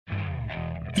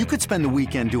You could spend the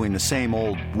weekend doing the same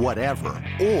old whatever,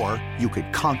 or you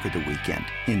could conquer the weekend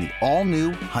in the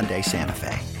all-new Hyundai Santa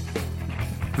Fe.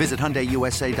 Visit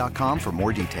HyundaiUSA.com for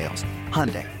more details.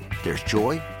 Hyundai, there's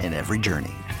joy in every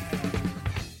journey.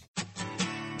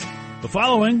 The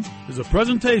following is a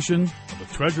presentation of the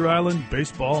Treasure Island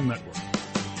Baseball Network.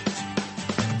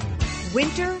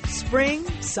 Winter, spring,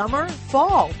 summer,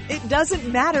 fall. It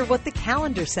doesn't matter what the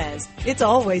calendar says. It's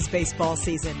always baseball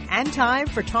season and time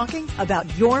for talking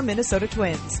about your Minnesota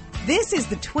Twins. This is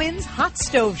the Twins Hot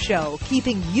Stove Show,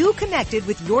 keeping you connected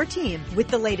with your team with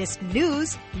the latest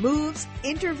news, moves,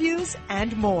 interviews,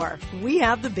 and more. We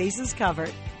have the bases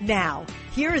covered. Now,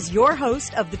 here is your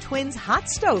host of the Twins Hot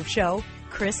Stove Show,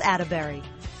 Chris Atterbury.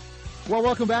 Well,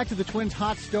 welcome back to the Twins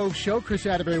Hot Stove Show. Chris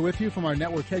Atterbury with you from our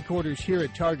network headquarters here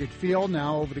at Target Field.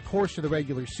 Now, over the course of the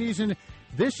regular season,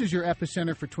 this is your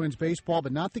epicenter for Twins baseball,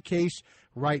 but not the case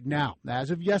right now. As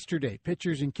of yesterday,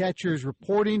 pitchers and catchers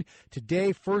reporting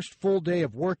today, first full day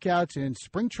of workouts, and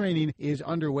spring training is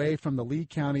underway from the Lee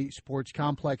County Sports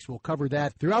Complex. We'll cover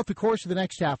that throughout the course of the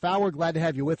next half hour. Glad to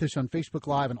have you with us on Facebook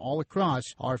Live and all across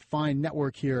our fine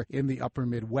network here in the upper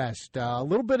Midwest. A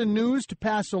little bit of news to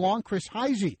pass along. Chris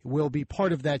Heisey will be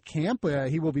part of that camp.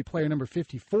 He will be player number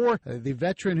 54, the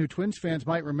veteran who Twins fans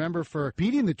might remember for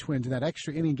beating the Twins in that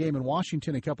extra inning game in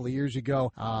Washington a couple of years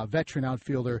ago. Veteran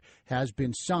outfielder has been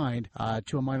signed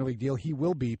to a minor league deal. He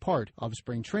will be part of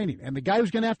spring training. And the guy who's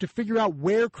going to have to figure out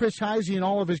where Chris Heisey and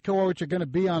all of his cohorts are going to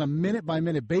be on a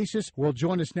minute-by-minute basis will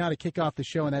join us now to kick off the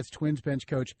show, and that's Twins bench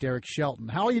coach Derek Shelton.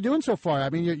 How are you doing so far?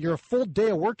 I mean, you're a full day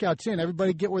of workouts in.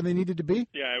 Everybody get where they needed to be?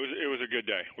 Yeah, it was a good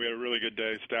day. We had a really good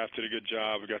day. Staff did a good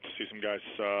job. We got to see some guys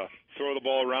throw the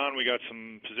ball around. We got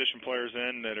some position players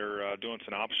in that are doing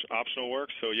some optional work.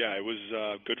 So, yeah, it was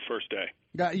a good first day.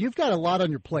 You've got a lot on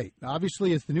your plate.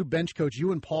 Obviously, as the new bench coach,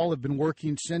 you and Paul have been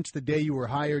working since the day you were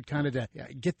hired kind of to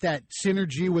get that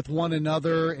synergy with one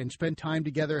another and spend time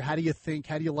together. How do you think?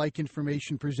 How do you like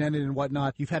information presented and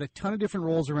whatnot? You've had a ton of different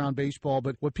roles around baseball,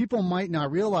 but what people might not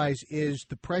realize is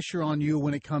the pressure on you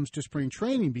when it comes to spring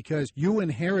training, because you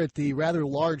inherit the rather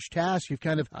large task of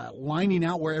kind of lining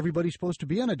out where everybody's supposed to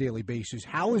be on a daily basis.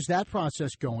 How is that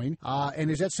process going?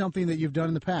 And is that something that you've done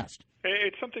in the past?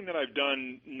 It's something that I've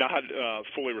done, not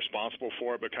fully responsible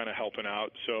for it, but kind of helping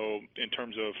out. So in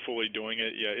terms of fully doing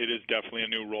it, yeah, it is definitely a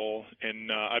new role.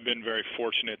 And I've been very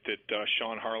fortunate that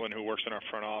Sean Harlan, who works in our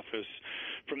front office,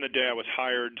 from the day I was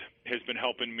hired, has been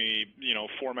helping me,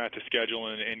 format the schedule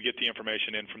and get the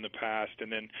information in from the past.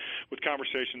 And then with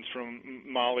conversations from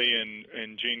Molly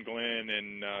and Gene Glenn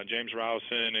and James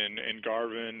Rowson and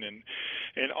Garvin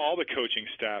and all the coaching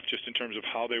staff, just in terms of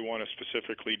how they want to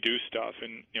specifically do stuff.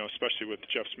 And, especially with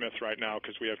Jeff Smith right now,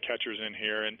 because we have catchers in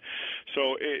here. And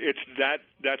so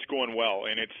that's going well.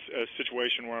 And it's a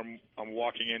situation where I'm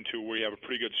walking into where we have a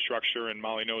pretty good structure and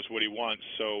Molly knows what he wants.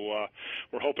 So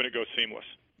we're hoping it goes seamless.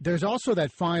 There's also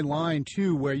that fine line,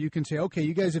 too, where you can say, okay,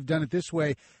 you guys have done it this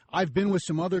way. I've been with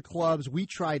some other clubs. We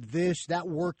tried this. That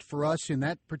worked for us in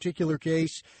that particular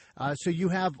case. So you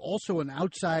have also an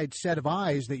outside set of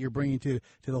eyes that you're bringing to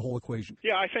the whole equation.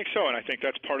 Yeah, I think so, and I think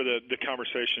that's part of the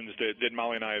conversations that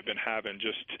Molly and I have been having,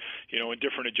 just, in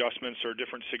different adjustments or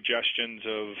different suggestions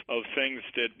of things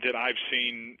that I've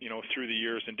seen, through the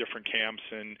years in different camps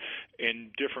and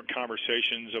in different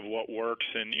conversations of what works.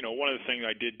 And, one of the things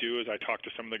I did do is I talked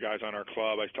to some of the guys on our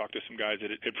club. I talked to some guys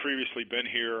that had previously been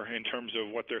here in terms of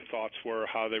what their thoughts were,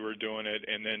 how they were doing it,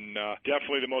 and then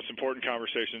definitely the most important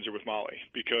conversations are with Molly,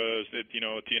 because at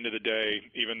the end of the day,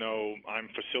 even though I'm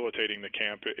facilitating the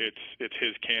camp, it's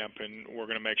his camp, and we're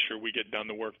going to make sure we get done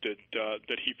the work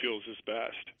that he feels is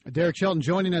best. Derek Shelton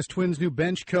joining us, Twins' new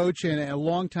bench coach and a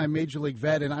longtime Major League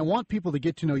vet, and I want people to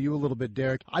get to know you a little bit,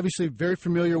 Derek. Obviously, very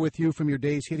familiar with you from your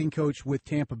days hitting coach with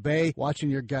Tampa Bay, watching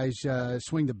your guys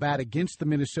swing the bat against the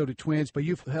Minnesota Twins, but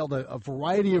you've held a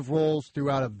variety of roles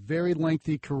throughout a very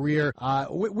lengthy career.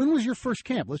 When was your first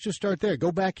camp? Let's just start there.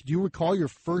 Go back. Do you recall your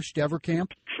first ever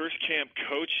camp? First camp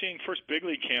coaching, first big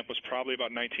league camp was probably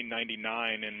about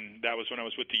 1999, and that was when I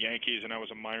was with the Yankees, and I was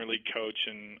a minor league coach,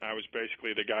 and I was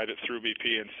basically the guy that threw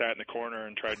BP and sat in the corner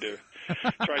and tried to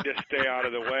stay out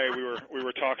of the way. We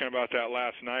were talking about that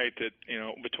last night, that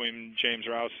between James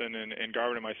Rowson and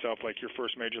Garvin and myself, like your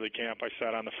first major league camp, I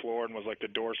sat on the floor and was like the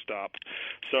doorstop.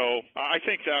 So I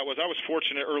think I was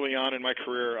fortunate early on in my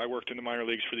career. I worked in the minor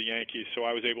leagues for the Yankees, so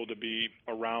I was able to be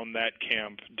around that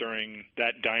camp during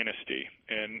that dynasty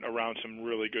and around some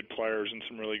really good players and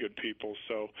some really good people.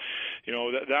 So,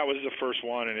 that was the first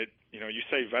one, and you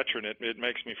say veteran, it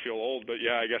makes me feel old, but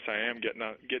yeah, I guess I am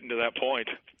getting to that point.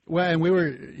 Well, and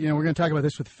we're going to talk about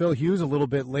this with Phil Hughes a little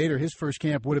bit later. His first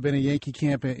camp would have been a Yankee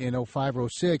camp in 05,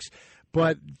 06.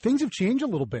 but things have changed a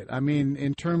little bit. I mean,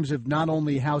 in terms of not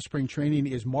only how spring training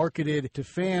is marketed to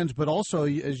fans, but also,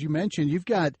 as you mentioned, you've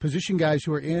got position guys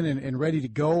who are in and ready to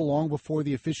go long before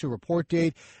the official report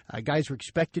date. Guys are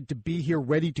expected to be here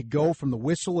ready to go from the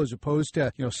whistle as opposed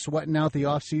to, sweating out the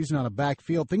offseason on a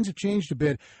backfield. Things have changed a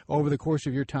bit over the course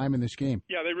of your time in this game.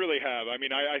 Yeah, they really have. I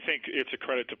mean, I think it's a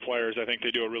credit to players. I think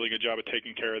they do a really good job of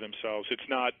taking care of themselves. It's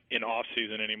not in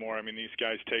off-season anymore. I mean, these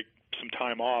guys take some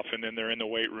time off, and then they're in the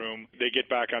weight room. They get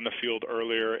back on the field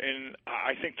earlier, and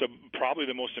I think probably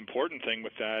the most important thing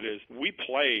with that is we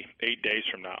play 8 days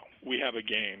from now. We have a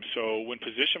game. So when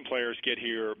position players get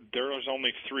here, there is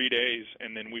only 3 days,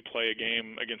 and then we play a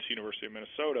game against the University of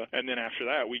Minnesota, and then after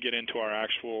that we get into our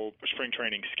actual spring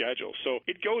training schedule. So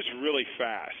it goes really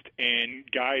fast, and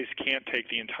guys can't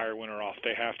take the entire winter off.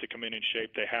 They have to come in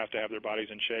shape. They have to have their bodies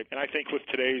in shape. And I think with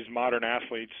today's modern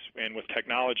athletes and with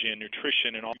technology and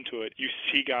nutrition and all into it, you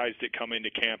see guys that come into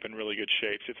camp in really good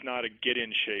shapes. It's not a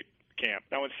get-in-shape camp.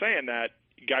 Now, in saying that,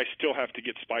 guys still have to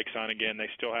get spikes on again. They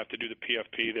still have to do the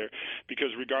PFP there because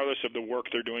regardless of the work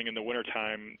they're doing in the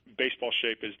wintertime, baseball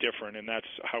shape is different, and that's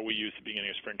how we use the beginning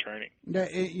of spring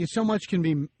training. So much can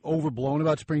be overblown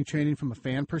about spring training from a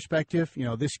fan perspective.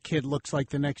 This kid looks like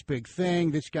the next big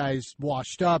thing. This guy's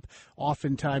washed up.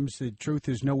 Oftentimes the truth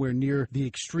is nowhere near the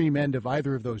extreme end of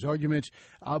either of those arguments.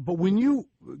 But when you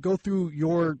go through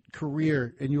your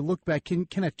career and you look back,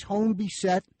 can a tone be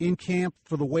set in camp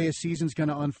for the way a season's going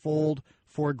to unfold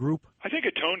for a group? I think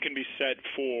a tone can be set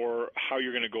for how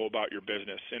you're going to go about your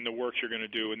business and the work you're going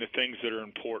to do and the things that are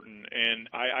important. And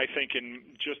I think in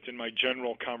my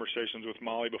general conversations with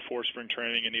Molly before spring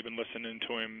training and even listening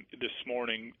to him this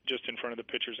morning just in front of the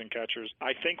pitchers and catchers,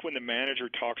 I think when the manager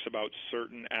talks about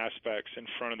certain aspects in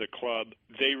front of the club,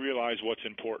 they realize what's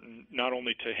important, not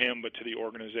only to him but to the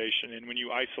organization. And when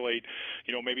you isolate,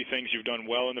 maybe things you've done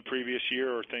well in the previous year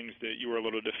or things that you were a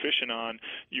little deficient on,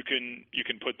 you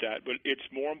can put that. But it's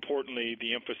more importantly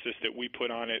the emphasis that we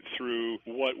put on it through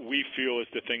what we feel is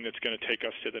the thing that's going to take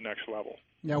us to the next level.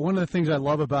 Now, one of the things I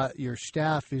love about your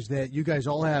staff is that you guys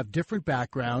all have different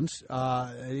backgrounds,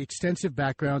 extensive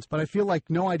backgrounds, but I feel like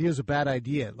no idea is a bad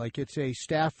idea. Like it's a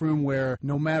staff room where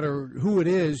no matter who it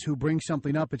is who brings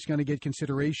something up, it's going to get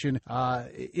consideration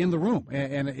in the room,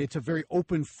 and it's a very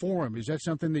open forum. Is that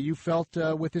something that you felt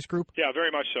with this group? Yeah,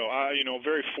 very much so.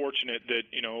 Very fortunate that,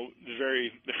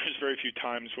 there's very few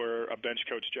times where a bench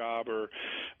coach job or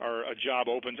a job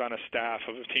opens on a staff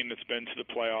of a team that's been to the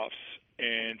playoffs.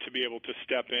 And to be able to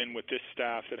step in with this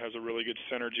staff that has a really good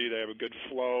synergy, they have a good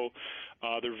flow,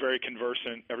 they're very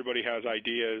conversant, everybody has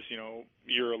ideas.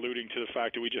 You're alluding to the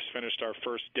fact that we just finished our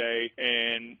first day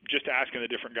and just asking the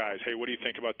different guys, hey, what do you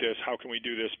think about this? How can we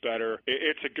do this better?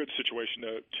 It's a good situation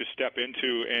to step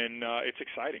into, and it's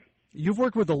exciting. You've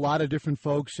worked with a lot of different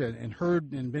folks and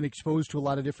heard and been exposed to a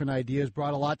lot of different ideas,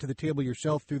 brought a lot to the table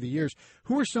yourself through the years.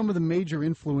 Who are some of the major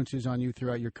influences on you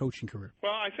throughout your coaching career?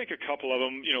 Well, I think a couple of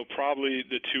them. Probably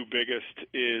the two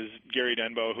biggest is Gary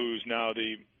Denbo, who's now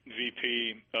the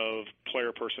VP of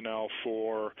player personnel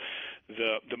for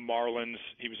the Marlins.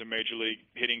 He was a major league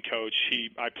hitting coach.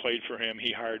 I played for him.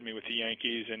 He hired me with the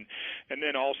Yankees, and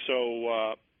then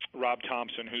also Rob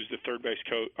Thompson, who's the third base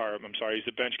coach, he's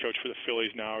the bench coach for the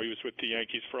Phillies now. He was with the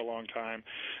Yankees for a long time.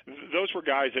 Those were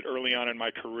guys that early on in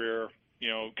my career,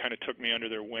 kind of took me under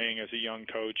their wing as a young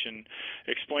coach and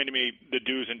explained to me the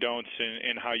do's and don'ts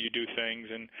and how you do things.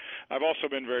 And I've also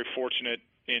been very fortunate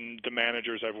in the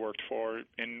managers I've worked for,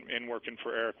 in working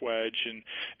for Eric Wedge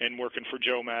and working for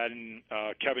Joe Madden,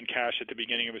 Kevin Cash at the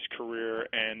beginning of his career,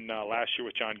 and last year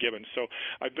with John Gibbons. So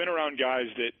I've been around guys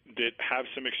that have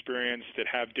some experience, that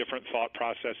have different thought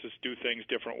processes, do things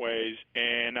different ways,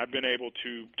 and I've been able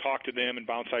to talk to them and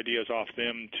bounce ideas off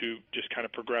them to just kind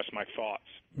of progress my thoughts.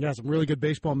 Yeah, some really good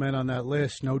baseball men on that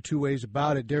list. No two ways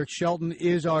about it. Derek Shelton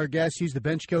is our guest. He's the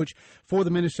bench coach for the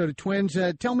Minnesota Twins.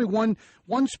 Tell me one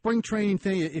spring training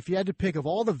thing, if you had to pick of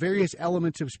all the various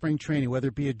elements of spring training, whether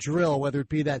it be a drill, whether it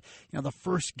be that, the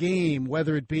first game,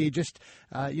 whether it be just,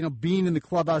 being in the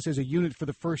clubhouse as a unit for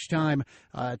the first time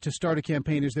to start a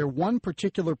campaign. Is there one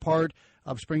particular part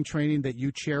of spring training that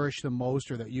you cherish the most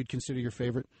or that you'd consider your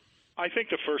favorite? I think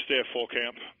the first day of full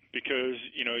camp, because,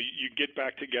 you get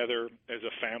back together as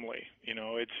a family.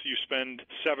 You spend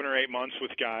 7 or 8 months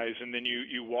with guys, and then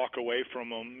you walk away from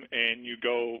them and you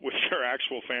go with your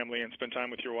actual family and spend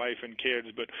time with your wife and kids.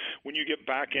 But when you get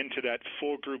back into that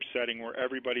full group setting where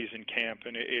everybody's in camp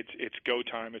and it's go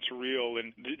time, it's real,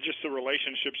 and just the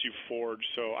relationships you forge.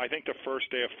 So I think the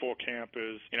first day of full camp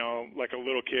is, like a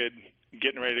little kid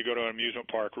getting ready to go to an amusement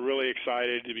park. Really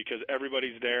excited because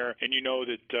everybody's there, and you know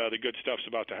that the good stuff's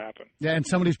about to happen. Yeah, and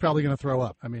somebody's probably going to throw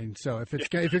up. I mean, so if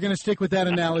you're going to stick with that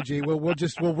analogy, we'll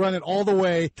run it all the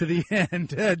way to the end.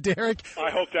 Derek?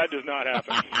 I hope that does not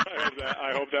happen.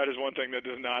 I hope that is one thing that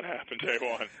does not happen day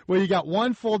one. Well, you got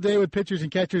one full day with pitchers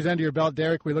and catchers under your belt,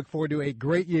 Derek. We look forward to a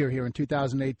great year here in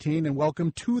 2018, and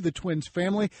welcome to the Twins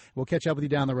family. We'll catch up with you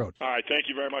down the road. All right, thank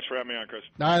you very much for having me on, Chris.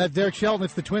 All right, that's Derek Shelton.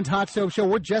 It's the Twins Hot Stove Show.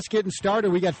 We're just getting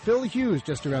started. We got Phil Hughes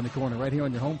just around the corner right here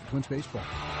on your home for Twins Baseball.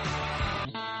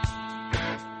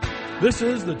 This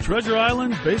is the Treasure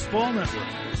Island Baseball Network.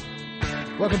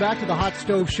 Welcome back to the Hot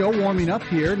Stove Show. Warming up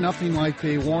here. Nothing like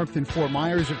the warmth in Fort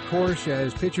Myers, of course,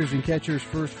 as pitchers and catchers'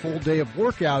 first full day of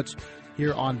workouts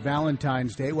here on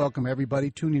Valentine's Day. Welcome,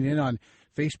 everybody, tuning in on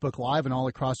Facebook Live and all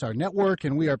across our network.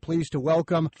 And we are pleased to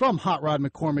welcome from Hot Rod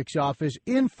McCormick's office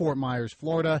in Fort Myers,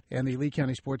 Florida, and the Lee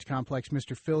County Sports Complex,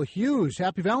 Mr. Phil Hughes.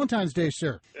 Happy Valentine's Day,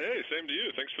 sir. Hey, same to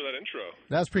you. Thanks for that intro.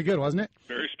 That was pretty good, wasn't it?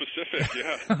 Very specific,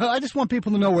 yeah. I just want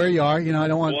people to know where you are. You know, I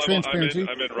don't want transparency.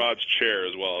 I'm in Rod's chair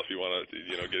as well if you want to,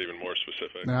 get even more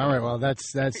specific. All right, well,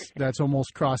 that's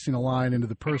almost crossing a line into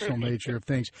the personal nature of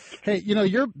things. Hey,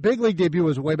 your big league debut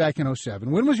was way back in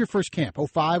 2007. When was your first camp?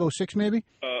 05, 06 maybe?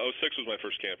 06 was my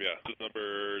first camp, yeah. This is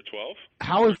number 12.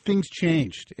 How have things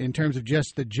changed in terms of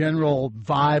just the general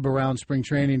vibe around spring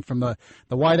training from the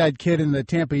wide-eyed kid in the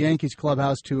Tampa Yankees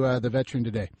clubhouse to the veteran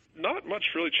today? Not much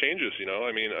really changes,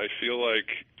 I mean, I feel like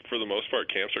for the most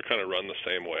part camps are kind of run the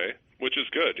same way, which is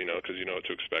good, because you know what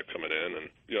to expect coming in. And,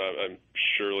 I'm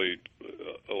surely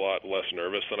a lot less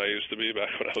nervous than I used to be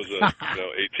back when I was a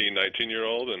 18,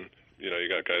 19-year-old. And, you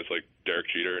got guys like Derek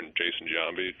Jeter and Jason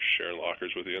Giambi sharing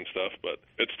lockers with you and stuff. But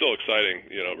it's still exciting,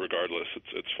 regardless.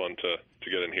 It's fun to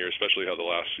get in here, especially how the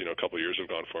last, couple of years have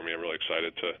gone for me. I'm really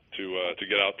excited to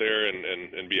get out there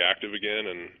and be active again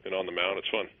and on the mound. It's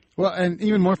fun. Well, and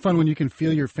even more fun when you can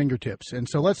feel your fingertips. And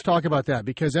so let's talk about that,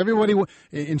 because everybody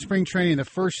in spring training, the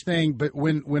first thing, but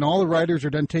when all the riders are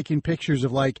done taking pictures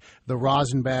of like the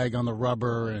rosin bag on the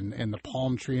rubber and the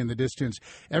palm tree in the distance,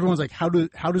 everyone's like, how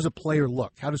does a player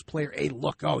look? How does player A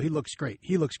look? Oh, he looks great.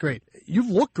 He looks great. You've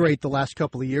looked great the last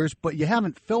couple of years, but you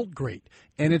haven't felt great.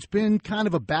 And it's been kind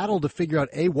of a battle to figure out,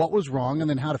 A, what was wrong and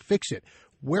then how to fix it.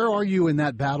 Where are you in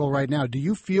that battle right now? Do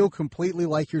you feel completely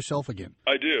like yourself again?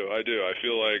 I do. I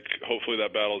feel like hopefully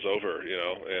that battle's over,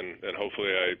 and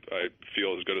hopefully I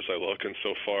feel as good as I look. And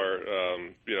so far,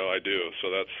 I do.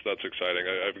 So that's exciting.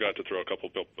 I've got to throw a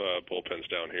couple bullpens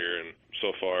down here, and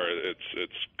so far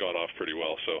it's gone off pretty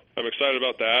well. So I'm excited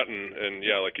about that. And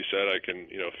yeah, like you said, I can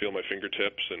feel my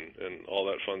fingertips and all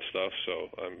that fun stuff.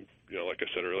 So I'm like I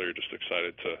said earlier, just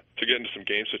excited to get into some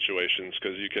game situations,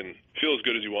 because you can feel as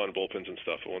good as you want in bullpens and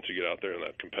stuff. But once you get out there in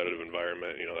that competitive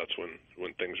environment, that's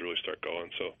when things really start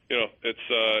going. So,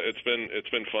 it's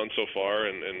been fun so far,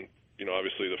 and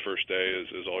obviously the first day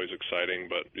is always exciting,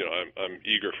 but I'm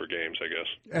eager for games, I guess.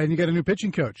 And you got a new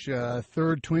pitching coach,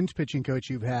 third Twins pitching coach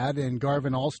you've had, and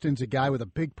Garvin Alston's a guy with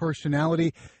a big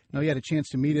personality. You had a chance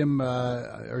to meet him,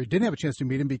 or you didn't have a chance to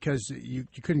meet him because you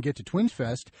couldn't get to Twins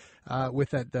Fest with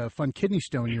that fun kidney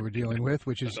stone you were dealing with,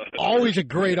 which is always a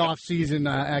great off-season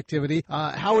activity.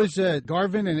 How is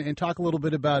Garvin, and talk a little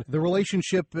bit about the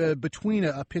relationship between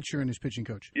a pitcher and his pitching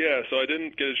coach? Yeah, so I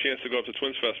didn't get a chance to go up to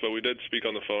Twins Fest, but we did speak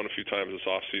on the phone a few times this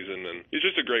off-season, and he's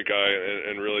just a great guy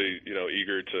and really,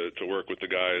 eager to work with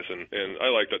the guys, and I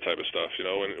like that type of stuff.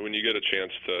 When you get a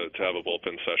chance to have a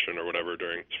bullpen session or whatever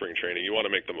during spring training, you want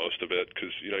to make the most of it,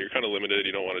 because you're kind of limited. You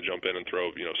don't want to jump in and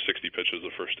throw 60 pitches the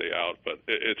first day out, but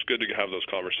it's good to have those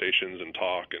conversations and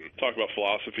talk about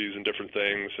philosophies and different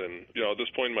things. And at this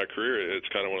point in my career, it's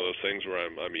kind of one of those things where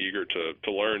I'm eager to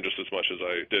learn just as much as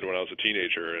I did when I was a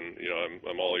teenager, and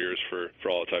I'm all ears for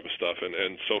all that type of stuff.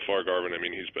 And so far, Garvin, I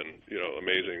mean, he's been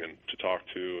amazing and to talk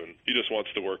to, and he just wants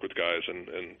to work with guys,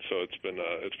 and so it's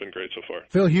been great so far.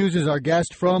 Phil Hughes is our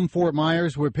guest from Fort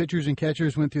Myers, where pitchers and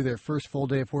catchers went through their first full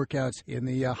day of workouts in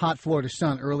the hot Florida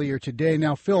sun earlier today.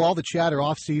 Now, Phil, all the chatter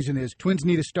off season is Twins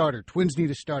need a starter,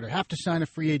 have to sign a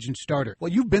free agent starter.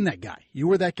 Well, you've been that guy. You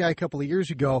were that guy a couple of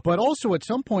years ago, but also at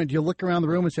some point you look around the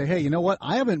room and say, hey, you know what?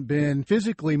 I haven't been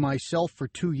physically myself for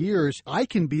 2 years. I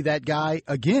can be that guy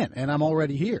again, and I'm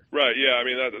already here. Right, yeah. I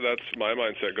mean, that's my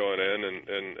mindset going in,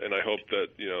 and I hope that,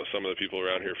 some of the people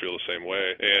around here feel the same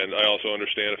way. And I also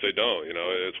understand if they don't.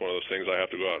 It's one of those things I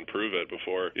have to go out and prove it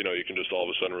before, you can just all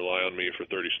of a sudden rely on me for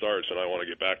 30 starts, and I want to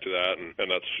get back to that, and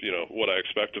that's what I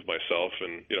expect of myself,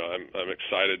 and I'm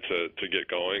excited to get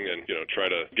going and try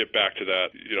to get back to that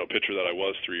pitcher that I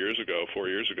was 4 years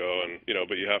ago, and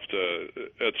but you have to,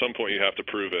 at some point you have to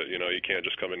prove it. You can't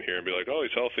just come in here and be like, oh,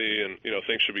 he's healthy and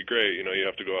things should be great. You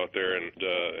have to go out there and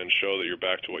show that you're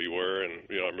back to what you were, and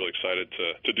I'm really excited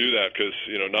to do that because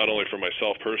not only for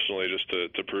myself personally, just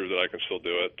to prove that I can still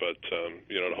do it, but to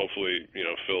hopefully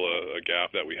fill a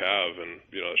gap that we have, and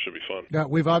it should be fun. Now,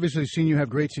 we've obviously seen you have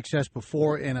great success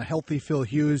before, and a healthy Phil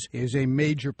Hughes is a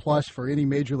major plus for any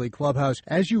major league clubhouse.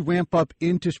 As you ramp up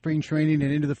into spring training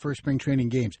and into the first spring training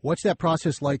games, what's that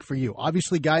process like for you?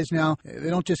 Obviously, guys now, they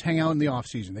don't just hang out in the off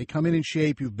season. They come in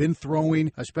shape. You've been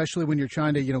throwing, especially when you're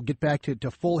trying to get back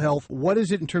to full health. What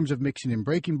is it in terms of mixing in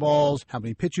breaking balls? How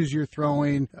many pitches you're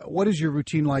throwing? What is your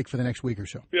routine like for the next week or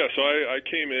so? Yeah, so I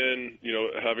came in,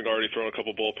 having already thrown a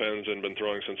couple bullpens and been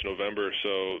throwing since November.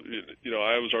 So,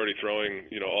 I was already throwing,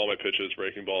 all my pitches,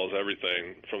 breaking balls,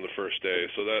 everything from the first day.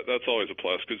 So that's always a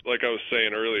plus because, like I was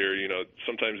saying earlier,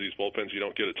 sometimes these bullpens you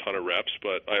don't get a ton of reps,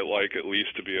 but I like at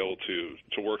least to be able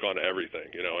to work on everything,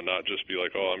 and not just be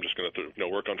like, oh, I'm just going to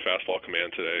work on fastball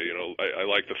command today. I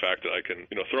like the fact that I can,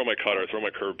 throw my cutter, throw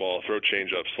my curveball, throw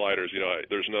changeup, sliders.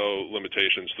 There's no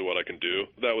limitations to what I can do.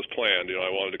 That was planned.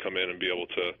 I wanted to come in and be able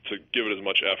to give it as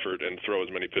much effort and throw as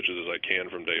many pitches as I can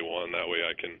from day one. That way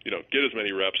I can, get as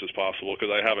many reps as possible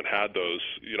because I haven't had those.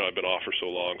 I've been off for so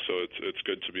long, so it's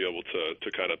good to be able to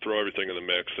kind of throw everything in the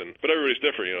mix. But everybody's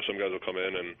different. Some guys will come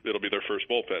in and it'll be their first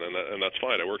bullpen, and that's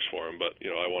fine. It works for them. But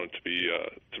I wanted to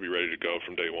be ready to go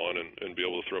from day one and be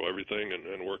able to throw everything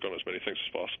and work on as many things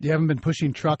as possible. You haven't been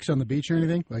pushing trucks on the beach or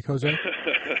anything like Jose?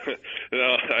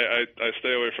 No, I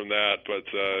stay away from that. But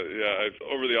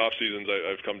over the off seasons,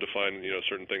 I've come to find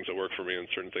certain things that work for me and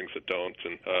certain things that don't.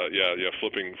 And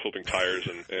flipping tires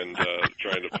and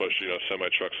trying to push semi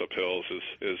trucks up hills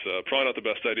is probably not the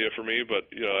best idea for me. But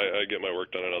I get my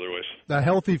work done in other ways. The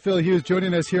healthy Phil Hughes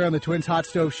joining us here on the Twins Hot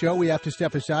Stove Show. We have to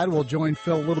step aside. We'll join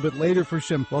Phil a little bit later for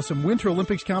some Winter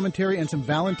Olympics commentary and some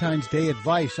Valentine's Day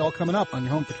advice. All coming up on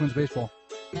your home for Twins baseball.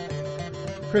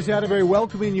 Chris Atterbury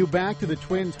welcoming you back to the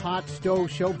Twins Hot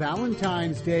Stove Show,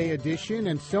 Valentine's Day edition,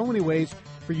 and so many ways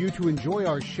for you to enjoy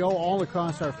our show all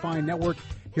across our fine network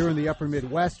here in the Upper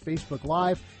Midwest, Facebook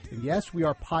Live. And yes, we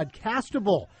are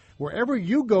podcastable. Wherever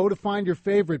you go to find your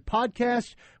favorite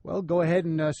podcast, well, go ahead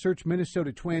and search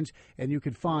Minnesota Twins, and you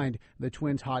can find the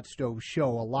Twins Hot Stove Show.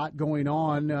 A lot going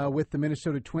on with the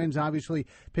Minnesota Twins. Obviously,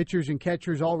 pitchers and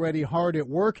catchers already hard at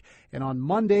work. And on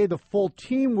Monday, the full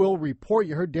team will report.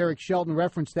 You heard Derek Shelton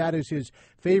reference that as his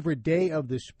favorite day of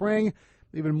the spring.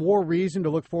 Even more reason to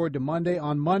look forward to Monday.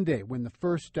 On Monday, when the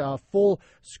first full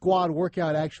squad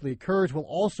workout actually occurs, will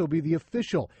also be the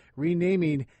official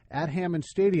renaming at Hammond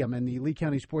Stadium and the Lee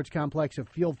County Sports Complex of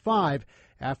Field 5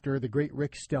 after the great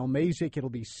Rick Stelmazik. It'll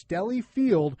be Stelly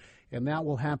Field, and that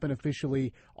will happen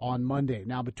officially on Monday.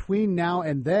 Now, between now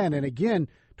and then, and again,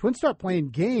 Twins start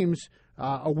playing games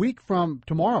a week from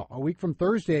tomorrow, a week from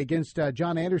Thursday against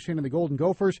John Anderson and the Golden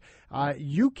Gophers.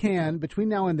 You can, between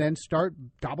now and then, start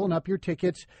gobbling up your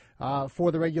tickets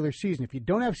for the regular season. If you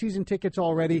don't have season tickets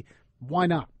already, why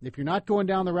not? If you're not going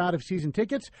down the route of season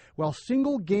tickets, well,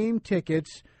 single game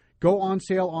tickets go on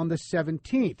sale on the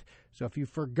 17th. So if you've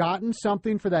forgotten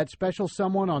something for that special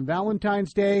someone on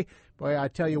Valentine's Day, boy, I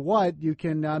tell you what, you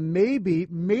can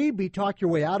maybe talk your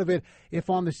way out of it if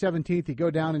on the 17th you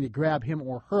go down and you grab him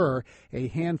or her a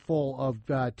handful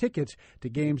of tickets to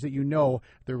games that you know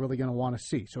they're really going to want to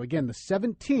see. So again, the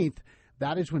 17th,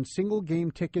 that is when single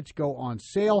game tickets go on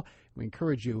sale. We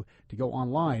encourage you to go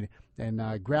online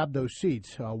and grab those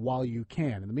seats while you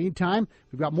can. In the meantime,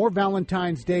 we've got more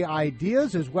Valentine's Day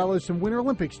ideas as well as some Winter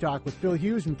Olympics talk with Phil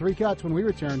Hughes and Three Cuts when we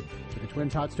return to the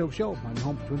Twins Hot Stove Show on the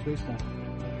home for Twins baseball.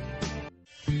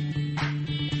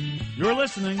 You're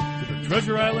listening to the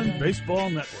Treasure Island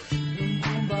Baseball Network.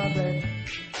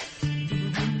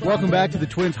 Welcome back to the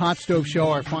Twins Hot Stove Show,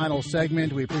 our final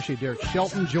segment. We appreciate Derek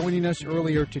Shelton joining us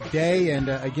earlier today. And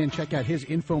again, check out his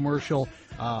infomercial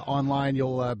online.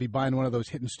 You'll be buying one of those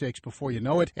Hidden Sticks before you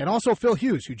know it. And also Phil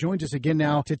Hughes, who joins us again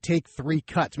now to take Three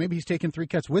Cuts. Maybe he's taking Three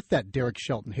Cuts with that Derek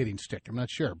Shelton hitting stick. I'm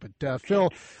not sure. But Phil,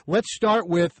 let's start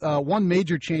with one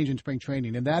major change in spring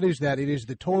training, and that is that it is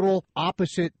the total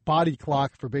opposite body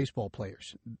clock for baseball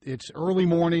players. It's early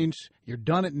mornings. You're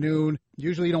done at noon.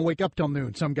 Usually you don't wake up till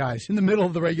noon, some guys, in the middle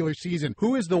of the regular season.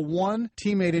 Who is the one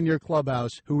teammate in your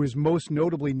clubhouse who is most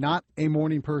notably not a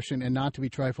morning person and not to be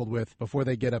trifled with before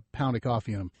they get a pound of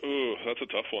coffee in them? Ooh, that's a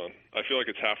tough one. I feel like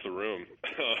it's half the room.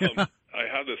 I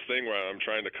have this thing where I'm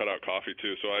trying to cut out coffee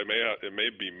too, so it may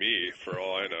be me for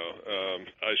all I know.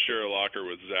 I share a locker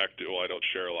with Zach. Well, I don't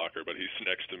share a locker, but he's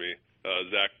next to me.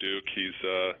 Zach Duke,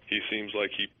 he seems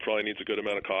like he probably needs a good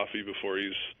amount of coffee before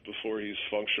he's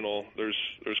functional. There's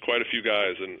quite a few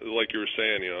guys, and like you were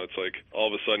saying, it's like all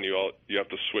of a sudden you have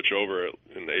to switch over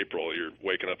in April. You're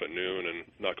waking up at noon and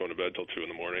not going to bed till 2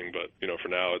 a.m. But for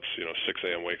now it's 6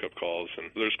 a.m. wake up calls, and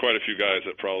there's quite a few guys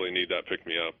that probably need that pick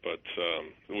me up. But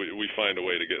we find a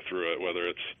way to get through it, whether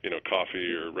it's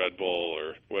coffee or Red Bull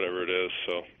or whatever it is.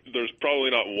 So there's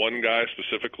probably not one guy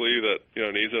specifically that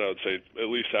needs it. I would say at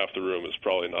least half the room is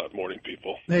probably not morning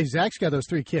people. Hey, Zach's got those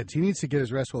 3 kids. He needs to get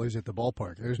his rest while he's at the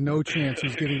ballpark. There's no chance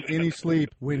he's getting any sleep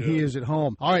when he is at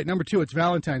home. All right, number 2, it's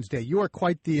Valentine's Day. You are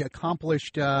quite the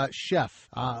accomplished chef.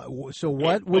 So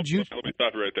what would you... Let me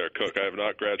stop you right there. Cook. I have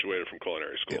not graduated from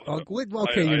culinary school.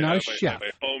 Okay, you're not a chef. I'm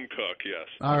a home cook, yes.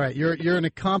 All right, you're an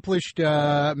accomplished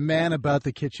man about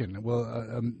the kitchen.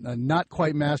 Well, not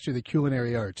quite master the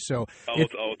culinary arts. So I'll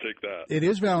take that. It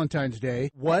is Valentine's Day.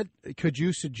 What could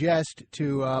you suggest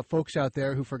to folks out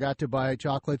there who forgot to buy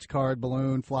chocolates, card,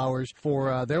 balloon, flowers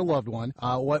for their loved one?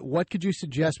 What could you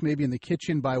suggest maybe in the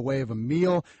kitchen by way of a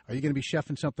meal? Are you going to be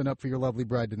chefing something up for your lovely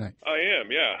bride tonight? I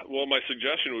am, yeah. Well, my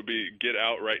suggestion would be get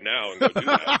out right now and go do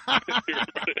that.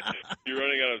 You're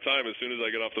running out of time. As soon as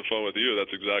I get off the phone with you,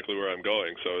 that's exactly where I'm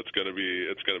going. So it's going to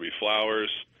be flowers.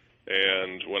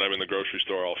 And when I'm in the grocery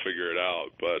store, I'll figure it out.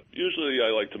 But usually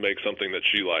I like to make something that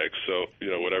she likes. So,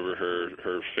 whatever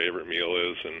her favorite meal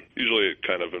is. And usually it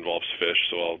kind of involves fish,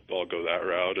 so I'll go that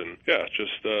route. And, yeah,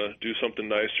 just do something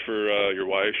nice for your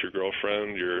wife, your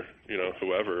girlfriend, your,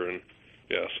 whoever. And,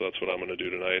 yeah, so that's what I'm going to do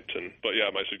tonight. But, yeah,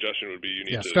 my suggestion would be you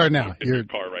need to start now. Get your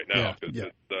car right now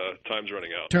because time's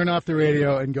running out. Turn off the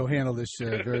radio and go handle this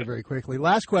very, very quickly.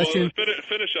 Last question. Well,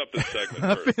 finish up this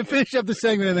segment first. Finish up the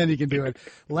segment, and then you can do it.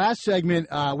 Last segment,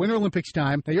 Winter Olympics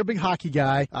time. Now, you're a big hockey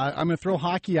guy. I'm going to throw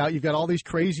hockey out. You've got all these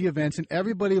crazy events, and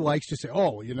everybody likes to say,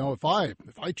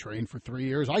 if I trained for 3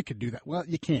 years, I could do that. Well,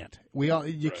 you can't.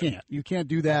 Can't. You can't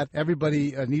do that.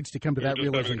 Everybody needs to come to that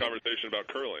realization. Having a conversation about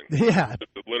curling. Yeah.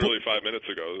 Literally 5 minutes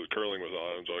ago, curling was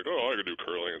on. It's like, I could do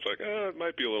curling. It's like, it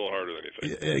might be a little harder than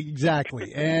you think.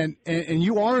 Exactly. And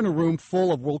you are in a room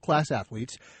full of world-class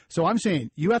athletes. So I'm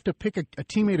saying you have to pick a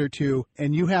teammate or two,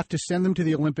 and you have to send them to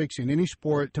the Olympics in any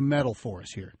sport to medal for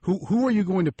us here. Who are you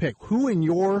going to pick? Who in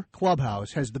your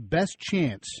clubhouse has the best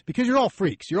chance? Because you're all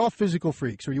freaks. You're all physical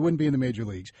freaks, or you wouldn't be in the major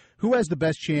leagues. Who has the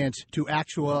best chance to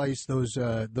actualize those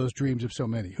dreams of so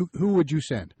many? Who would you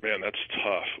send? Man, that's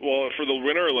tough. Well, for the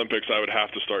Winter Olympics, I would have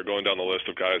to start going down the list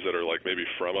of guys that are like maybe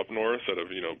from up north that have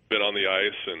been on the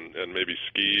ice and maybe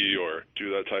ski or do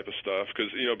that type of stuff.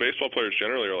 Because baseball players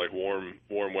generally are like warm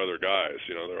weather guys.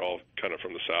 They're all kind of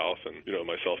from the South, and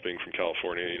myself being from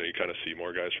California, you kind of see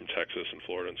more guys from Texas and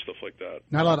Florida and stuff like that.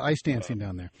 Not a lot of ice dancing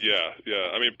down there. Yeah.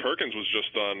 I mean, Perkins was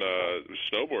just on a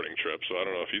snowboarding trip, so I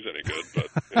don't know if he's any good, but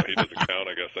he doesn't count,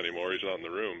 I guess, anymore. He's not in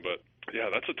the room, but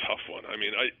yeah, that's a tough one. I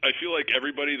mean, I feel like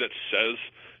everybody that says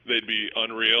they'd be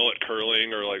unreal at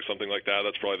curling or like something like that,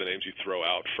 that's probably the names you throw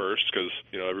out first because,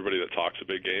 everybody that talks a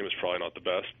big game is probably not the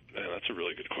best. Man, that's a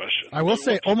really good question. I will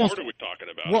say almost. What are we talking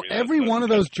about? Well, every one of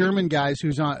those German guys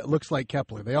who's on looks like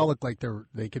Kepler. They all look like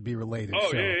they could be related.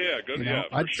 Oh, so, yeah, good.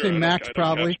 I'd sure. say Max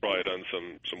probably. Max probably done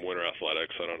some winter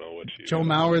athletics. I don't know what. Joe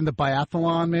Mauer in the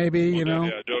biathlon, maybe. Yeah,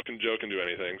 Joe can do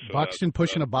anything. So Buxton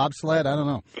pushing a bobsled. I don't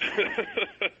know.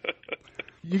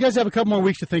 You guys have a couple more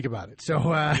weeks to think about it. So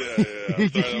yeah. Sorry,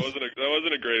 that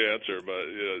wasn't a great answer, but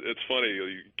it's funny.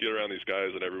 You get around these guys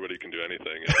and everybody can do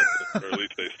anything, or at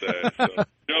least they say. So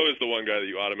Joe is the one guy that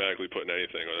you automatically put in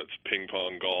anything, whether it's ping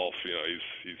pong, golf.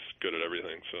 He's good at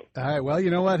everything. So all right. Well,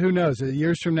 you know what? Who knows?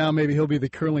 Years from now, maybe he'll be the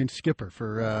curling skipper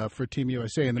for Team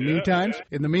USA. In the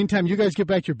meantime, you guys get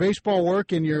back to your baseball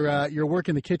work and your work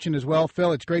in the kitchen as well.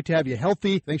 Phil, it's great to have you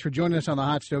healthy. Thanks for joining us on the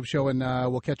Hot Stove Show, and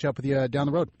we'll catch up with you down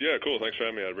the road. Yeah, cool. Thanks for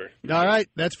having me, Adbury. All right,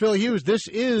 that's Phil Hughes. This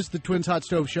is the Twins Hot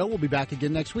Stove Show. We'll be back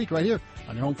again next week right here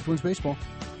on your home for Twins Baseball.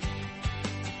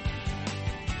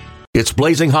 It's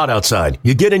blazing hot outside.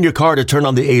 You get in your car to turn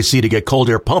on the AC to get cold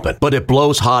air pumping, but it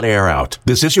blows hot air out.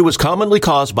 This issue is commonly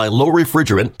caused by low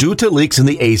refrigerant due to leaks in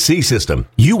the AC system.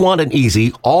 You want an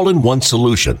easy, all-in-one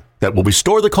solution that will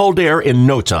restore the cold air in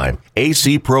no time.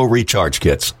 AC Pro Recharge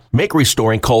Kits make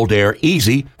restoring cold air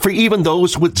easy for even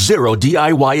those with zero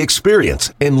DIY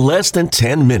experience in less than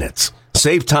 10 minutes.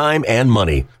 Save time and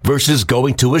money versus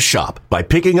going to a shop by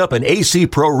picking up an AC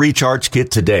Pro Recharge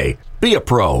Kit today. Be a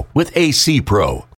pro with AC Pro.